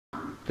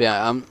But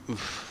yeah,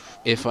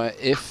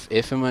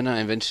 if and when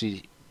I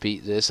eventually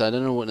beat this, I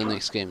don't know what the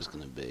next game is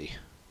gonna be.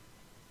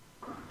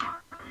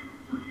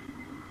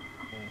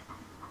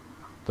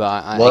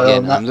 But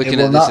again, I'm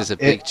looking at this as a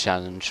big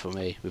challenge for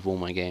me with all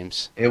my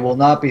games. It will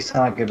not be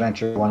Sonic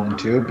Adventure 1 and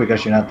 2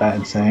 because you're not that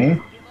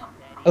insane.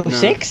 Oh, no.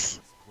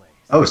 6?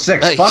 Oh,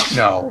 6? Hey. Fuck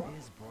no.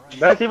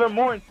 That's even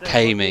more insane.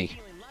 Pay me.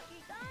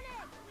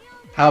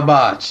 How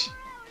much?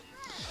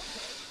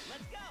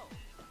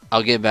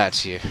 I'll get back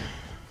to you.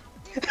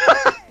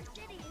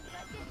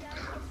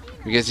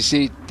 Because you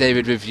see,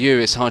 David, with you,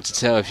 it's hard to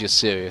tell if you're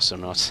serious or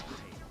not.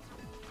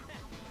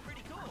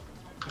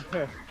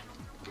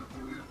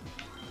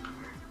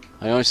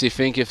 I honestly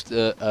think if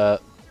the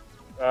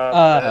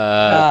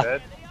I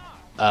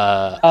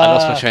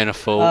lost my train of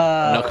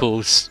thought.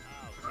 Knuckles.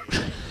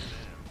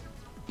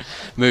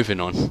 Moving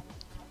on. Okay.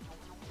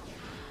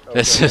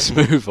 Let's just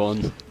move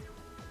on.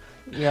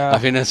 Yeah. I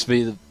think that's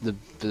be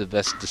the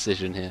best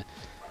decision here.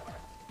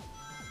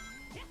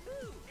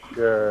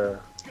 Sure.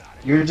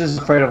 You're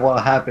just afraid of what'll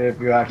happen if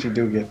you actually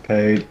do get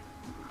paid.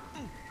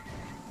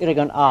 You're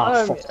going,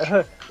 that's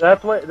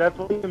what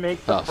you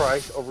make the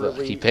price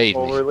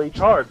overly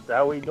charged.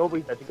 That way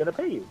nobody's actually gonna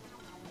pay you.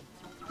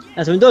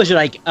 And so when those, you're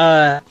like,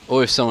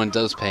 Or if someone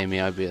does pay me,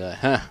 I'd be like,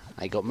 huh,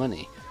 I got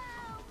money.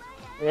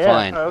 Yeah,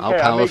 fine, okay, I'll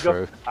power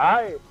through.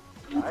 I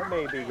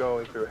may be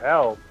going through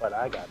hell, but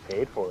I got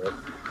paid for it.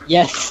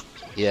 Yes.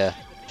 Yeah.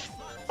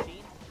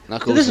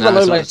 Knuckles, so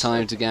now's not the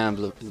time to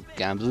gamble.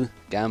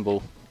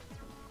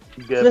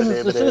 So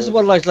this is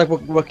what life's like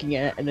working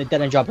in a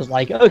dead-end job is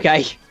like,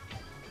 okay.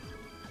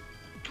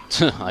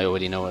 I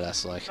already know what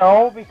that's like.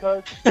 No,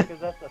 because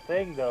that's the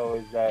thing, though,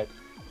 is that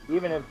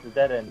even if it's a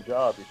dead-end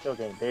job, you're still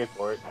getting paid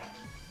for it.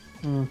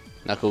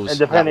 Knuckles, and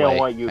depending on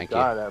what you've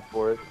got at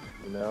for it,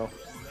 you know,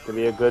 it could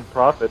be a good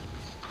profit.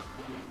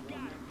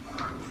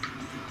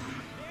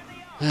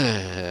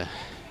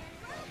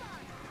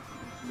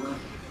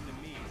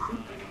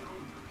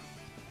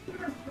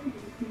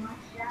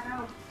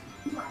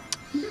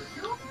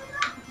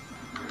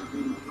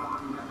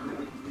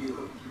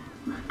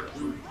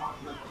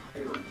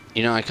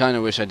 You know, I kind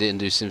of wish I didn't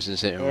do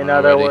Simpsons Hit and Run In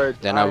other already. words,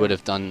 then I would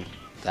have done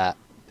that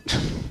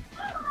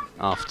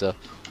after.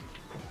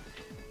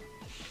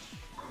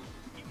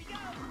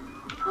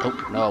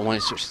 Oh, no, I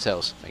wanted to switch to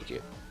Tails. Thank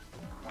you.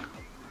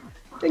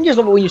 I just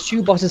love it when your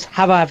super bosses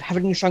have a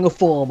stronger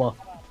form.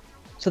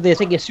 So they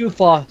take a super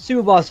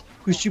boss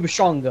who's super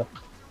stronger.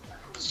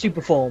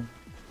 Super form.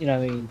 You know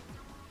what I mean?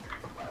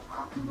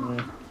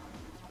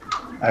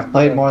 I've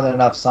played more than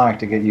enough Sonic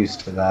to get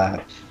used to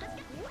that.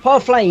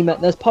 Part of Flame,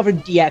 there's part of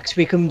DX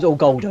becomes all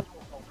golden.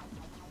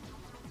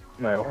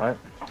 Wait, what?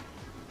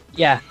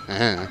 Yeah.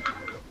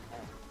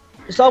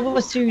 Some of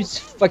us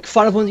use like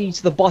final ones each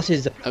of the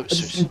bosses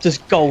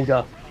just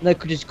golder. And they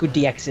could just good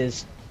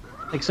DXs.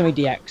 Like so many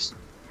DX.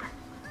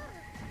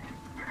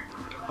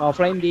 Oh,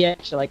 Flame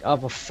DX, you're like, oh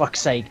for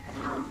fuck's sake.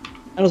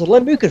 And also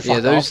Lembu could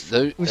fuck off.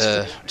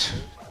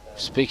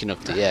 Speaking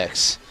of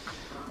DX,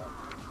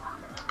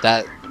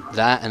 that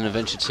and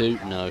Adventure 2,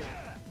 no.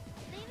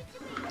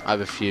 I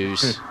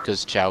refuse,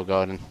 because Chow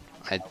Garden.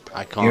 I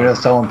can't. Even if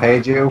someone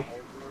paid you?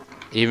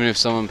 Even if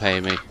someone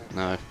paid me,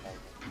 no.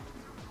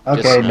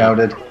 Okay,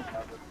 noted.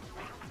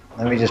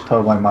 Let me just put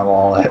away my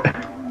wallet.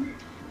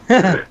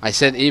 I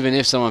said even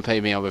if someone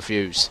paid me, I'll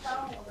refuse.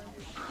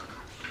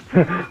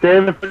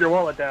 David, put your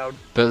wallet down.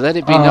 But let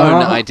it be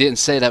known that I didn't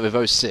say that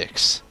with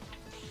 06.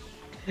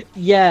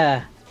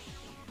 Yeah.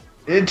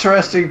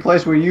 Interesting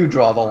place where you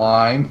draw the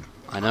line.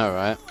 I know,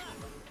 right?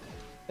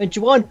 And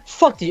Juwan,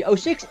 fuck the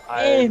 06?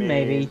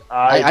 Maybe.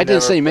 I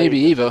didn't say maybe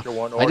either.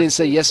 I didn't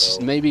say yes,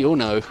 maybe, or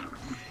no.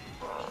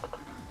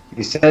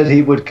 He said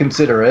he would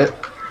consider it.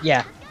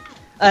 Yeah.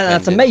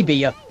 That's a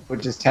maybe.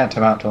 Which is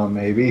tantamount to a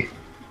maybe.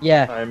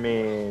 Yeah. I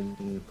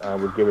mean, I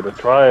would give it a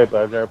try,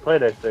 but I've never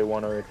played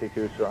XA1 or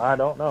XA2, so I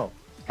don't know.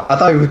 I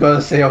thought he was going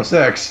to say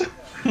 06.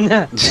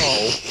 No.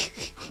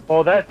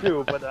 Well, that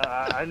too, but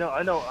I know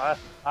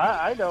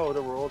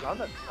the rules.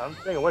 I'm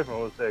staying away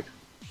from 06.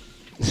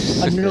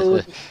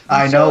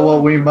 I know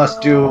what we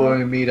must do when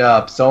we meet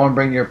up. Someone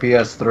bring your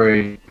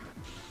PS3.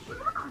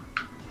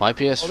 My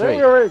PS3? Well, didn't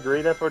we already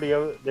agree that for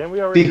the... Didn't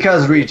we already...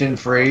 Because region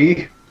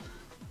free.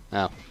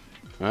 Oh.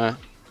 Alright.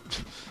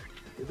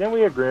 Didn't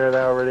we agree on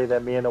that already,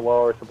 that me and the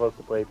wall are supposed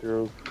to play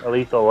through at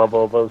least a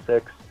level of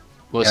 06?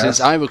 Well, yes. Since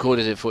I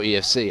recorded it for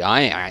EFC,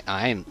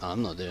 I'm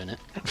not doing it.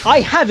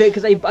 I have it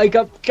because we've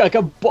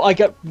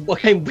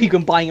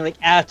been buying like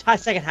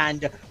second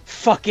hand.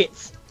 Fuck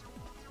it.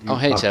 Oh,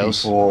 hey,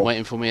 Tails.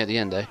 Waiting for me at the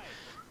end, eh?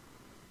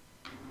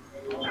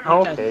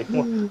 Okay.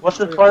 What's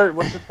this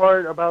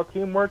part about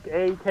teamwork,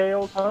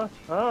 Tails, huh?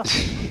 Huh?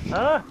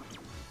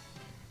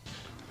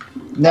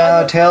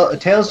 No,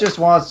 Tails just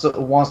wants to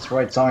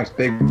ride Sonic's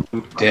big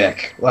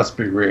dick. Let's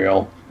be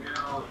real.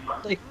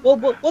 Like,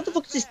 what the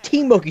fuck is this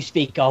teamwork you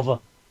speak of? I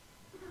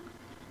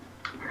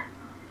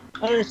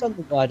don't understand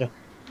the rider.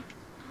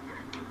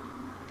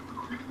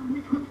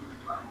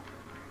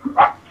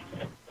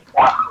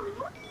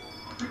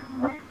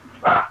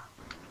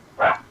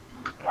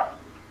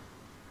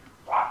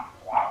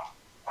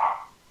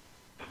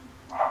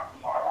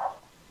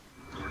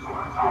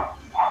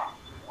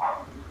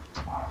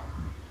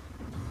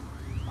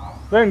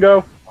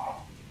 Bingo.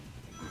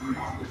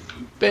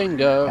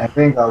 Bingo. I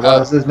think I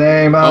lost his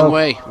name. Wrong Oh,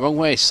 way, wrong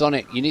way.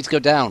 Sonic, you need to go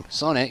down.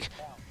 Sonic.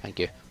 Thank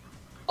you.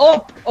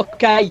 Up.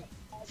 Okay.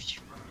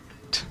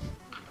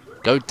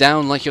 Go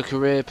down like your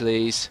career,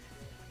 please.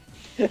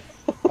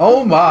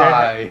 oh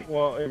my!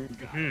 Well,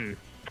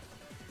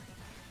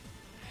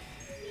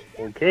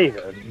 okay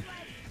then.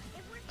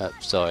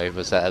 Sorry,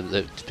 was that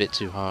a bit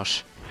too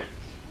harsh?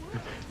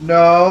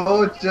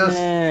 No,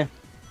 just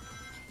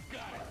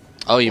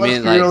Oh, you Let's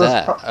mean be like real,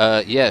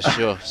 that? Yeah,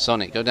 sure.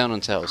 Sonic, go down on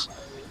Tails.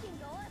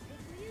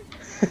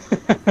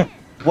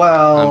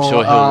 well. I'm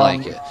sure he'll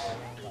like it.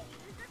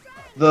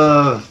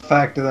 The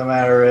fact of the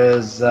matter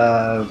is,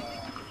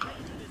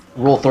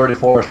 Rule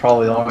 34 is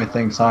probably the only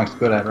thing Sonic's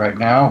good at right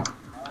now.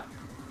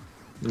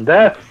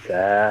 That's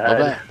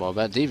sad. What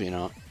about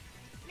DeviantArt?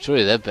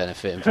 Surely they're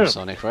benefiting from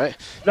Sonic, right?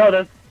 No,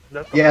 that's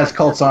Yeah, it's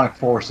called Sonic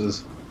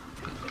Forces.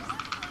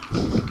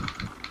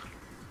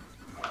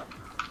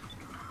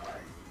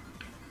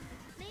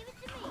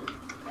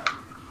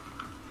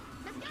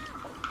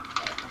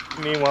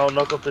 Meanwhile,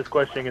 Knuckles is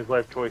questioning his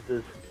life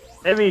choices.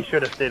 Maybe he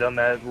should have stayed on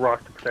that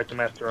rock to protect the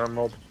Master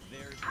Emerald.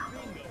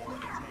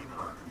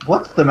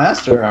 What's the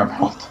Master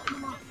Emerald?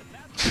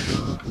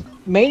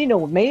 Maney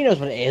knows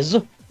what it is.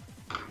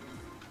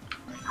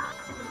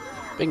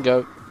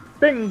 Bingo.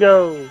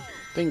 Bingo!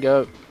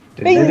 Bingo.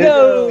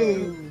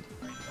 Bingo! Bingo!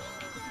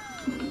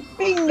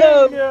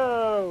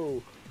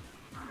 Bingo!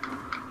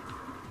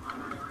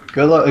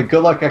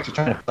 Good luck actually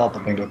trying to fill out the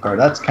bingo card.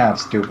 That's kind of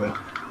stupid.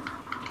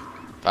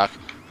 Fuck.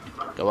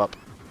 Go up.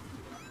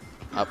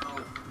 Up.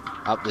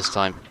 Up this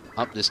time.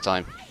 Up this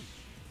time.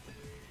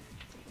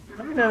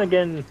 Every now and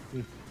again,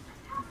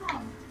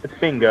 it's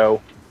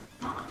bingo.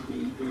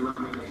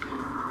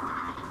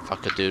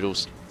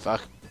 Fuckadoodles.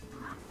 Fuck.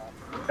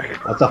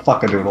 What's a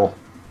fuckadoodle?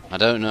 I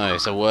don't know.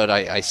 It's a word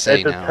I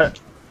say It's a now.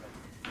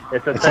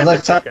 It's a It sounds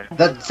like second.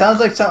 that sounds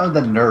like something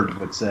the nerd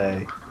would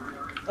say.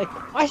 Like,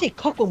 I say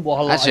cock and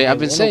wall. Actually, I've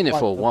been saying it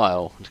for a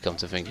while, to come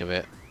to think of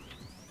it.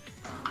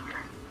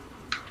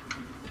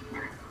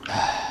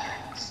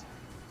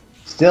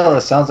 Still,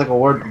 it sounds like a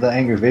word the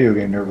angry video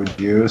game nerd would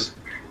use.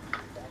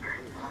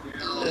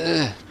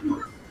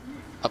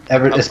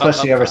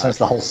 Especially ever since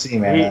the whole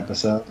Seaman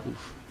episode.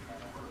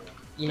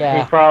 He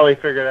Yeah. probably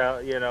figured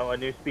out, a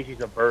new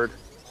species of bird.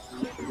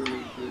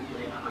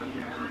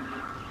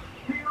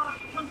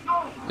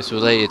 It's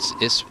related.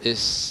 It's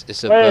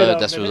a Wait bird a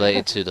that's minute.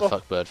 related to the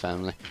fuckbird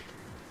family.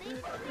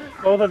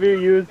 Both of you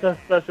used a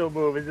special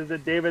move. It's just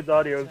that David's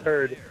audio is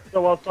heard.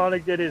 So while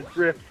Sonic did his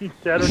drift, he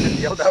shadowed and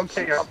yelled out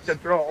chaos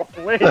control.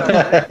 Wait a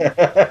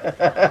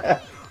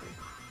minute.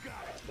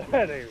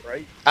 That ain't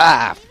right.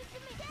 Ah!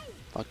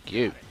 Fuck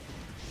you.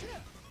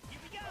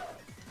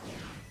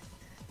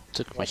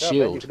 Took my Watch out, man,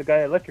 you're shield. the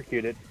guy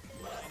electrocuted.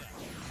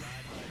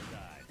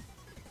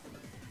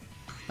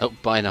 Oh,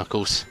 bye,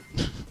 Knuckles.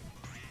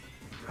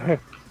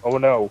 Oh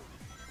no.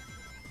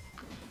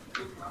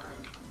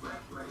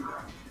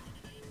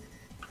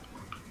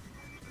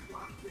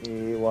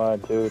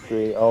 E1, 2,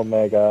 3,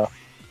 Omega.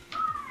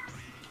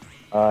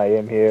 I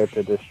am here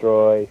to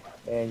destroy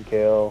and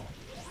kill.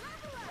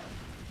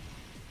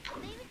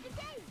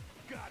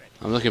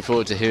 I'm looking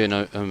forward to hearing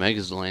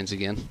Omega's lines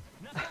again.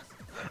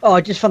 Oh,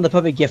 I just found the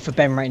perfect gift for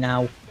Ben right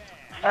now.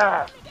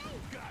 Ah!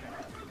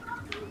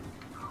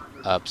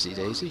 Upsy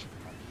daisy.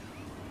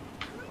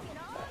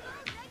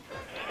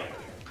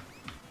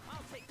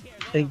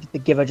 The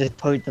gift I just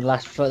put the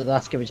last gift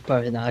I just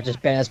put in there.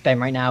 That's Ben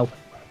right now.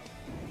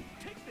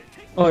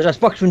 Oh, I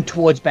just boxed one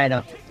towards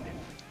Ben.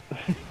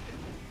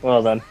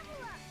 Well then.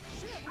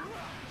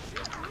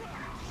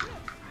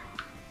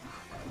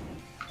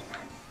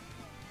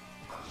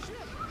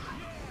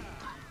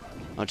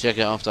 I'll check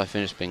it after I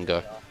finish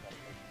bingo.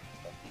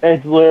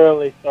 It's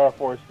literally Star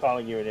Force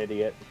calling you an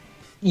idiot.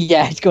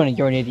 Yeah, it's going.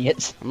 You're an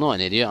idiot. I'm not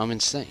an idiot, I'm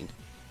insane.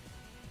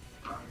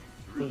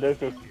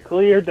 There's a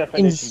clear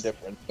definition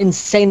difference.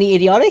 Insanely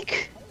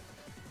idiotic.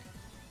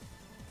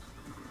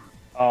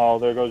 Oh,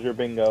 there goes your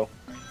bingo.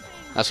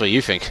 That's what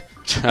you think.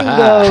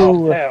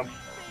 Bingo. Damn.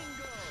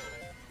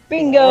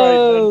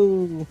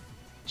 Bingo.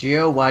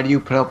 Gio, why do you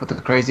put up with the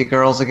crazy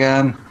girls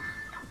again?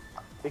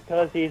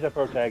 Because he's a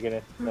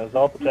protagonist. As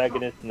all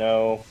protagonists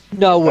know.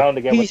 No, Bound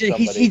to get with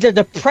he's somebody. a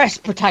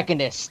depressed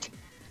protagonist.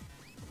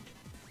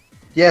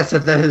 Yes,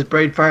 if then his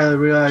brain finally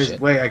realized, Shit.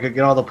 wait, I could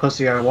get all the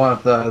pussy I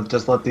want if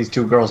just let these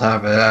two girls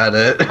have it at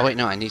it. Oh wait,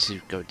 no, I need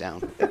to go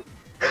down.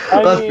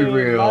 Let's be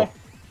real.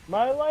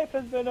 My life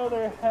has been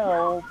utter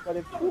hell, but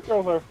if two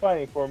girls are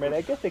fighting for me,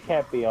 I guess it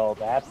can't be all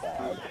that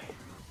bad.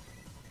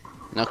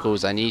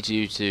 Knuckles, I need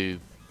you to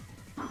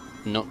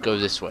not go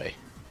this way.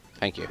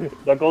 Thank you.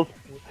 Knuckles,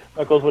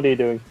 what are you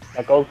doing?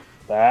 Knuckles,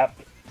 stop.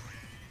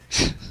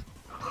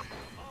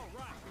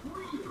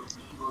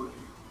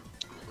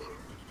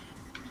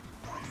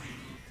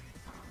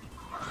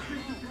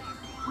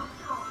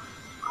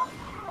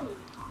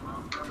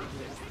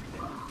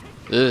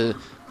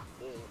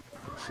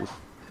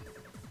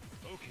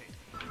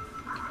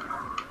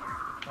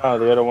 Oh,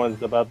 the other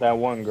one's about that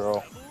one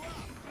girl.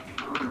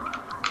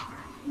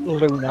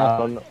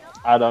 Luna.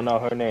 I don't know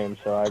her name,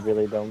 so I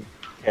really don't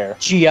care.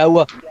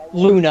 Geo,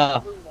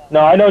 Luna, No,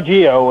 I know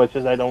Geo, it's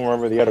just I don't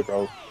remember the other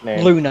girl's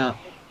name. Luna.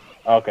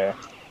 Okay.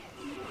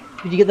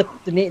 Did you get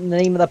the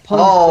name of the pun?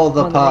 All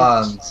the pun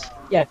puns.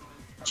 Yeah,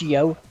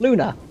 Geo,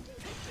 Luna.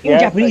 In Yeah,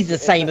 Japanese,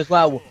 it's the same as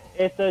well.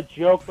 It's a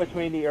joke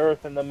between the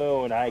Earth and the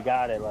Moon. I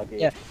got it, Lucky.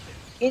 Yeah.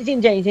 It's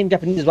in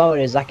Japanese as well.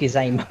 It is exactly the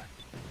same.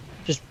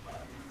 Just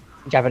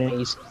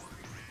Japanese.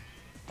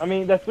 I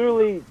mean, that's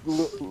literally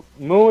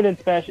Moon in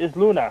Spanish is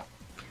Luna.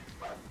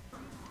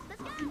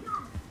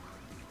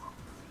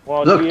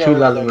 Well, Look Geo to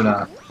la is-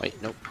 Luna.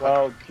 Wait, nope.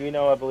 Well,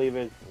 Gino, I believe,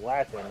 is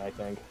Latin, I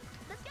think.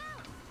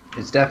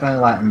 It's definitely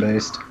Latin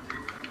based.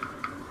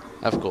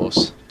 Of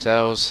course.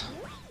 Tails,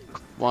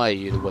 why are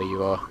you the way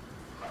you are?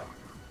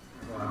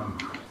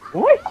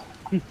 What?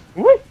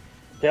 What?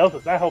 Tails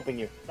is not helping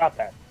you. Stop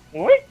that.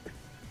 What?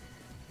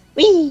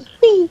 Wee,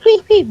 wee,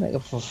 wee, wee.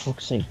 Like, for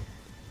fuck's sake.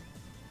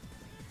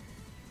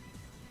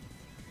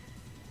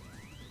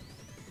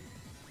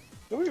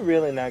 Have we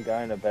really not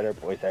gotten a better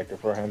voice actor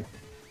for him?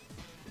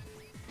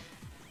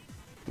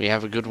 We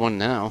have a good one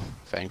now,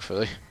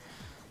 thankfully.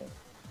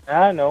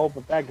 I know,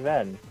 but back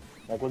then,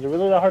 like, was it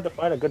really that hard to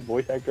find a good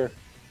voice actor?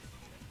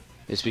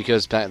 It's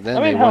because back then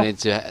I mean,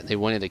 they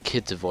wanted a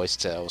kid to voice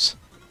Tails.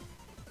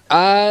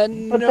 But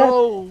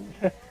No.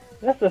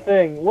 That's the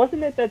thing.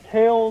 Wasn't it that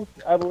Tails,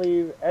 I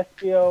believe,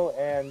 Espio,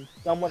 and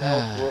someone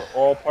else were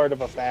all part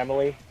of a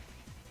family?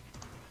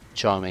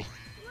 Charmy.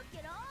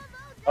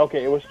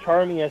 Okay, it was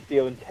Charmy,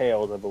 Espio, and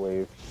Tails, I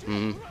believe.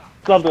 Hmm.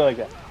 Something like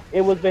that.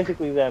 It was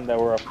basically them that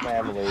were a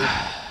family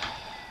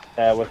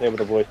that was able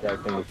to voice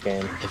act in this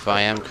game. If I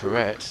am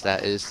correct,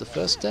 that is the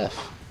first death.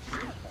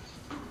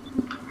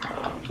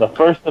 The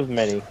first of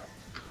many.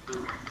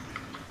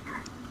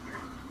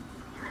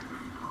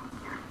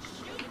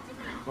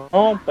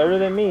 Oh, better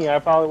than me. I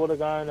probably would have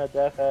gotten a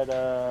death at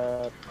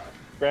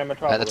Grand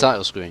Metropolis. At the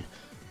title screen.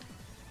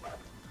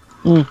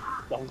 Hmm.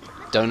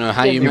 Don't know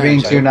how you You're being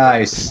managed too it.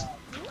 nice.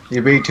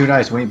 You're being too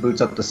nice when he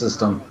boots up the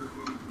system.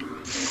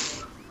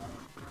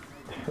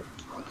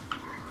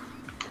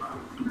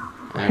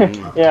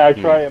 Yeah, I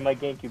tried it in my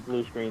GameCube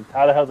blue screens.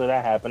 How the hell did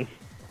that happen?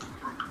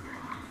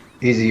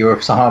 Easy, you were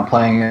somehow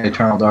playing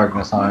Eternal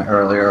Darkness on it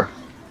earlier.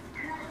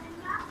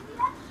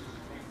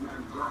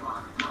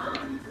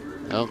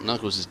 Oh,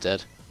 Knuckles is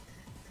dead.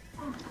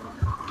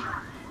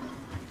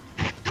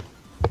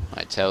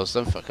 Right, Tails,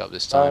 don't fuck up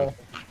this time.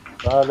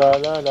 La, la,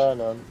 la, la,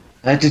 la.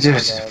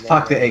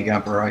 Fuck the Egg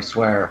Emperor, I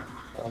swear.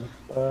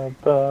 Ba,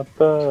 ba,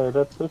 ba,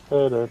 da, da,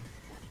 da, da.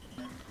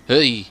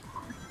 Hey!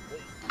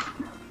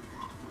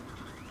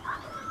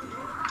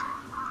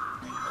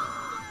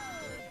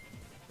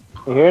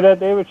 You hear that,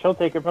 David? She'll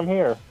take it from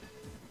here.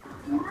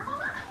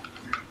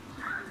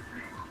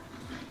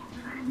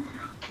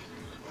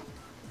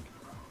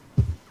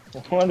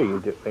 What are you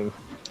doing?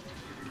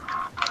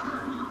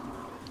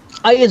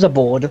 I is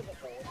aboard.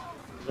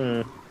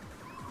 Hmm.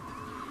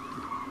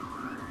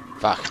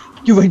 Fuck.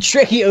 You went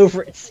straight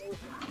over it.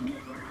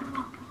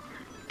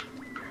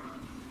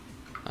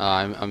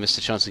 I missed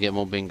a chance to get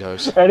more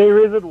bingos. Any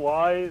reason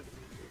why?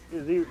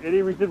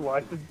 Any reason why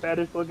it's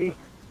Spanish looking?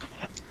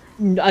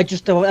 I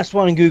just that's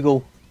one on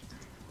Google.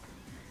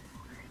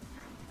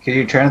 Can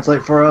you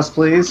translate for us,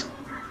 please?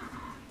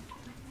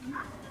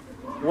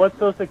 What's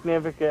so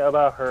significant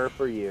about her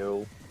for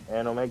you?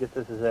 And Omega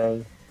Sis is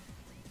saying,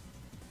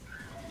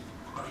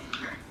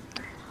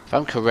 If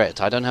I'm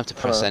correct, I don't have to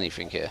press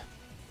anything here.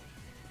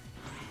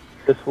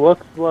 this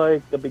looks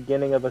like the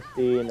beginning of a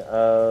scene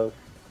of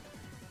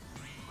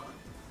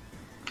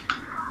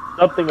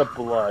something of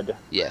blood.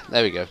 Yeah,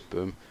 there we go.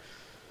 Boom.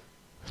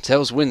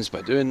 Tails wins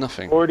by doing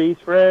nothing. For these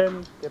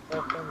friends, get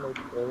back on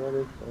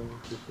the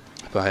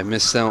But I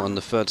missed out on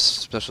the third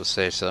special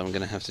stage, so I'm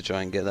gonna have to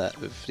try and get that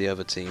with the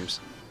other teams.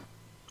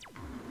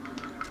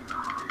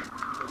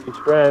 These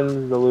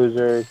friends, the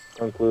loser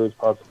concludes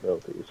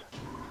possibilities.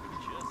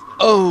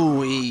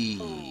 Oh, You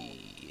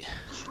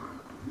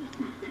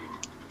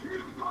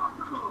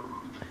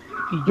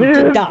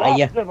could die.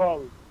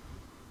 Impossible!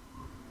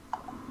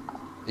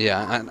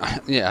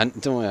 Yeah,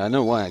 don't worry, I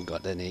know why I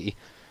got an E,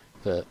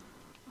 but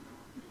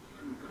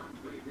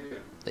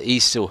the E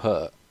still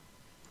hurt.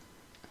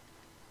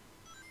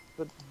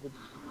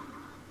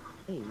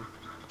 Hey.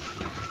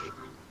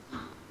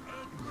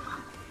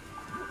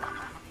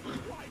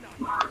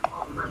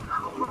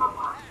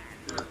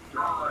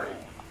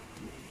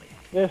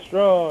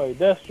 Destroy,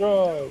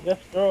 destroy,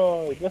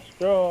 destroy,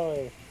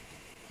 destroy.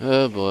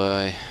 Oh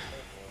boy.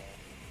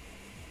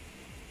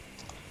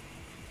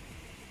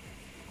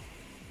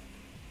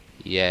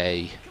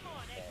 Yay.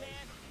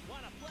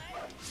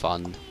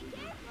 Fun.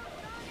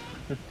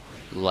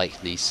 Like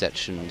these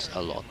sections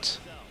a lot.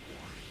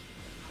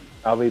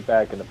 I'll be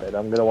back in a bit.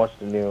 I'm gonna watch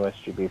the new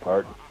SGB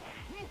part.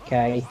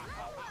 Okay.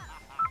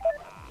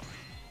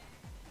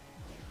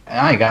 And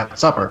I got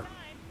supper.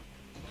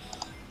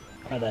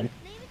 Right then.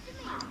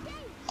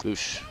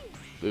 Boosh.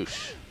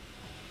 Boosh.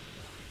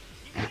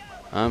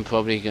 I'm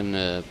probably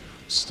gonna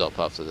stop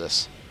after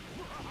this.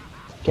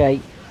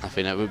 Okay. I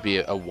think that would be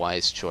a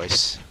wise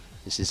choice.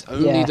 This is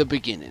only Yeah. the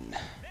beginning.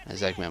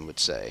 as Eggman would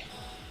say.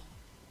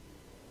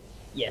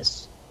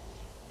 Yes.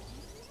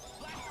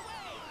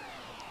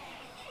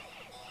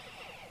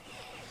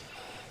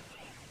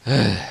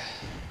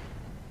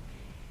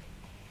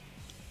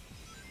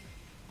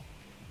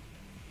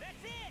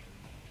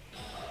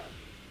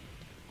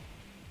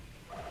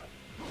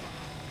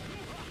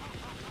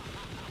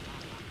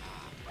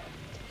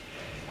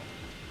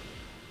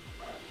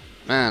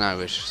 Man, I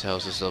wish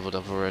Tails was leveled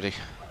up already.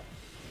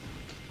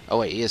 Oh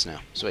wait, he is now.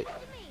 Sweet.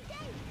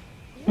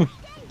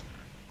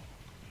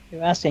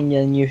 You're asking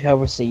and you shall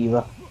receive.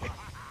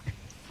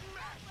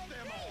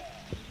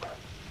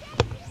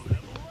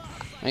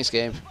 Thanks,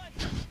 game.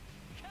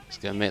 It's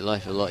gonna make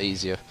life a lot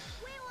easier.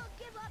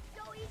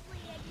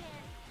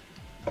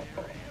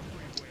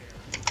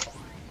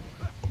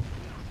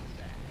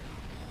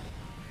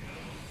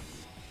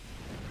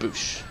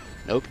 Boosh.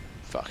 Nope.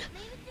 Fuck.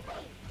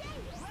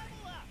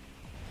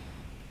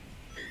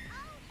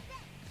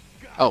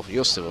 Oh,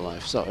 you're still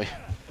alive. Sorry.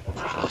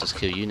 I'll just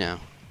kill you now.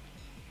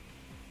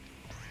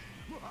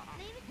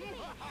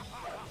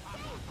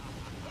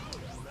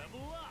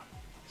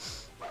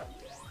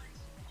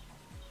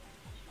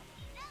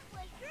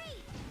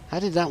 How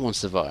did that one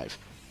survive?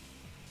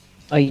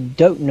 I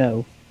don't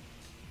know.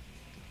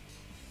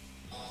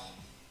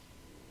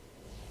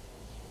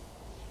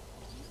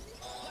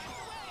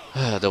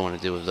 I don't want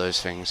to deal with those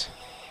things.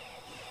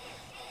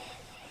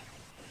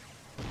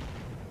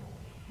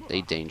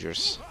 They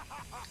dangerous.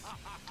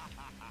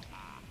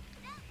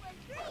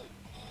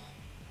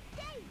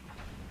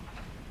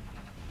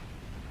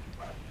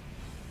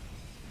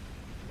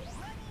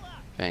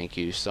 Thank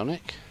you,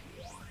 Sonic.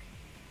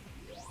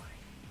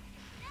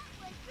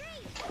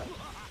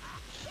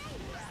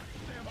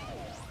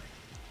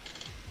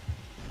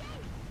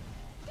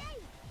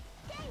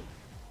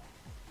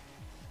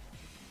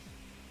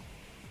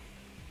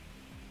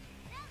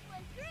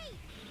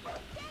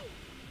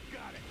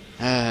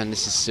 And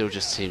this is still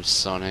just Team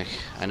Sonic.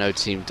 I know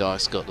Team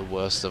Dark's got the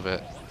worst of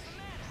it.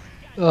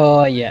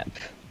 Oh, yep.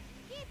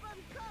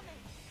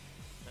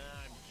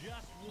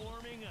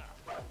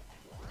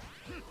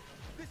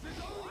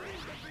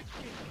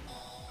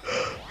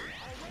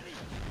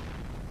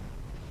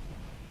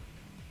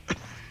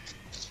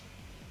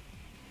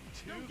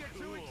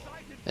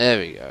 There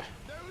we go.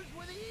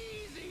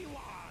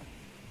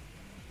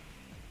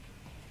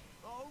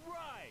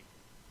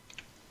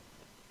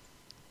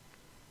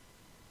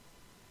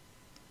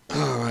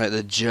 Alright,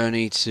 the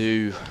journey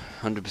to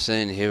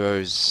 100%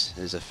 Heroes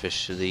is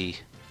officially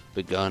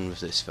begun with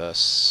this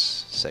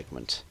first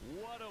segment.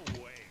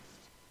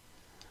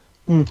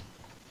 Hmm.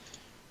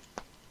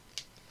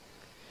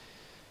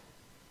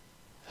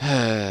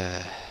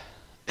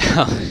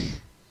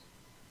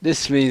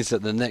 This means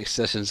that the next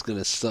session's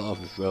gonna start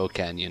off with Royal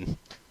Canyon.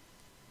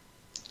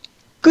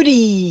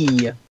 Goody!